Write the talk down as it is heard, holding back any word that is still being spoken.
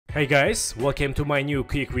Hey guys, welcome to my new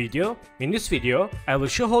quick video. In this video, I will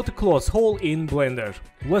show how to close hole in Blender.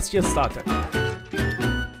 Let's get started.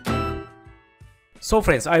 So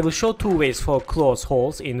friends, I will show two ways for close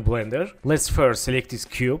holes in Blender. Let's first select this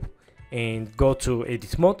cube and go to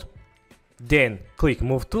edit mode. Then click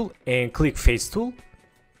move tool and click face tool.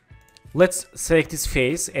 Let's select this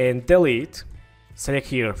face and delete. Select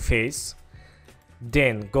here face.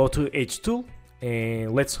 Then go to edge tool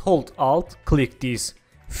and let's hold alt, click this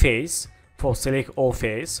face for select all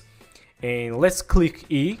face, and let's click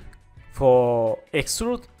E for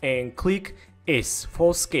extrude and click S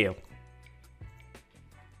for scale.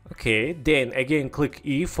 Okay, then again click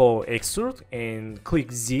E for extrude and click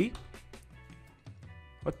Z.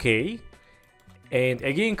 Okay, and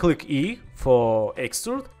again click E for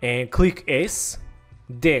extrude and click S,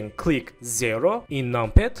 then click 0 in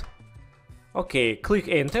numpad. Okay, click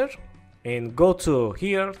enter and go to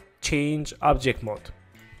here, change object mode.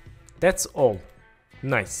 That's all.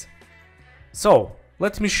 Nice. So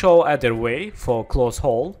let me show other way for close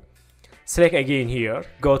hole. Select again here,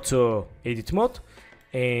 go to edit mode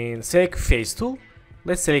and select face tool.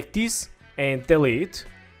 Let's select this and delete.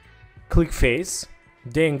 Click face,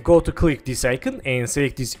 then go to click this icon and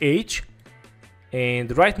select this edge.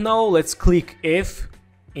 And right now let's click F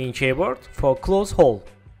in keyboard for close hole.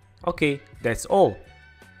 Okay, that's all.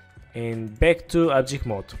 And back to object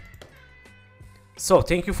mode. So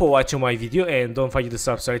thank you for watching my video and don't forget to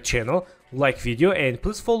subscribe channel, like video and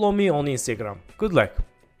please follow me on Instagram. Good luck.